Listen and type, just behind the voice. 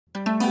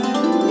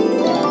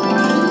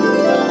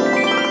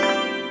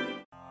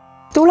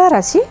तुला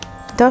राशि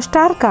the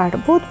star card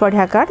बहुत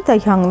बढ़िया card the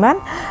young man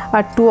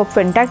 2 of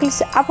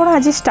pentacles आपण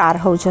आज स्टार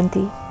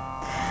होउचंती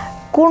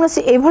कौन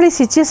से एभली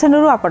सिचुएसन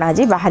रू आपण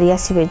आज बाहरी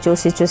आसबे जो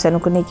सिचुएसन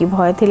को लेकिन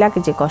भय थिला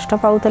कि कष्ट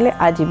पाउतले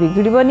आज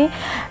बिगड़बनी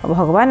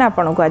भगवान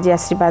आपण को आज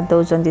आशीर्वाद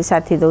दौरान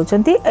साथी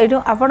दौरान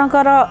ये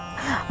आपणकर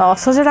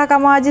असजड़ा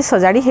कम आज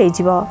सजाड़ी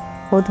हो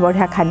बहुत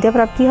बढ़िया खाद्य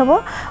प्राप्ति हम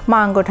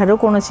माँ ठारू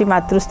कौन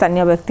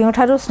मातृस्थानीय व्यक्ति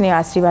ठारू स्नेह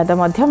आशीर्वाद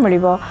मिल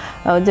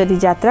जदि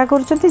यात्रा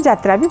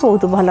करा भी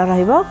बहुत भल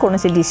कौन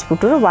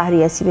डिस्प्यूटर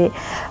बाहरी आसबे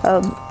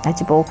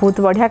आज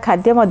बहुत बढ़िया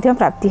खाद्य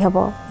प्राप्ति हम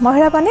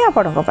महिला माने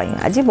आपण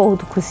आज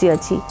बहुत खुशी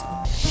अच्छी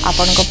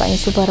आपण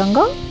शुभ रंग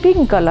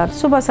पिंक कलर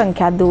शुभ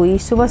संख्या 2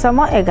 शुभ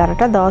समय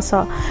 11:10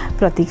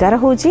 प्रतिकार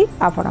होची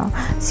आपण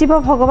शिव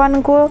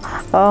भगवान को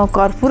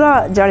कर्पूर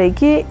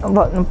जलैकी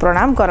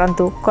प्रणाम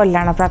करंतु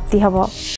कल्याण प्राप्ति हम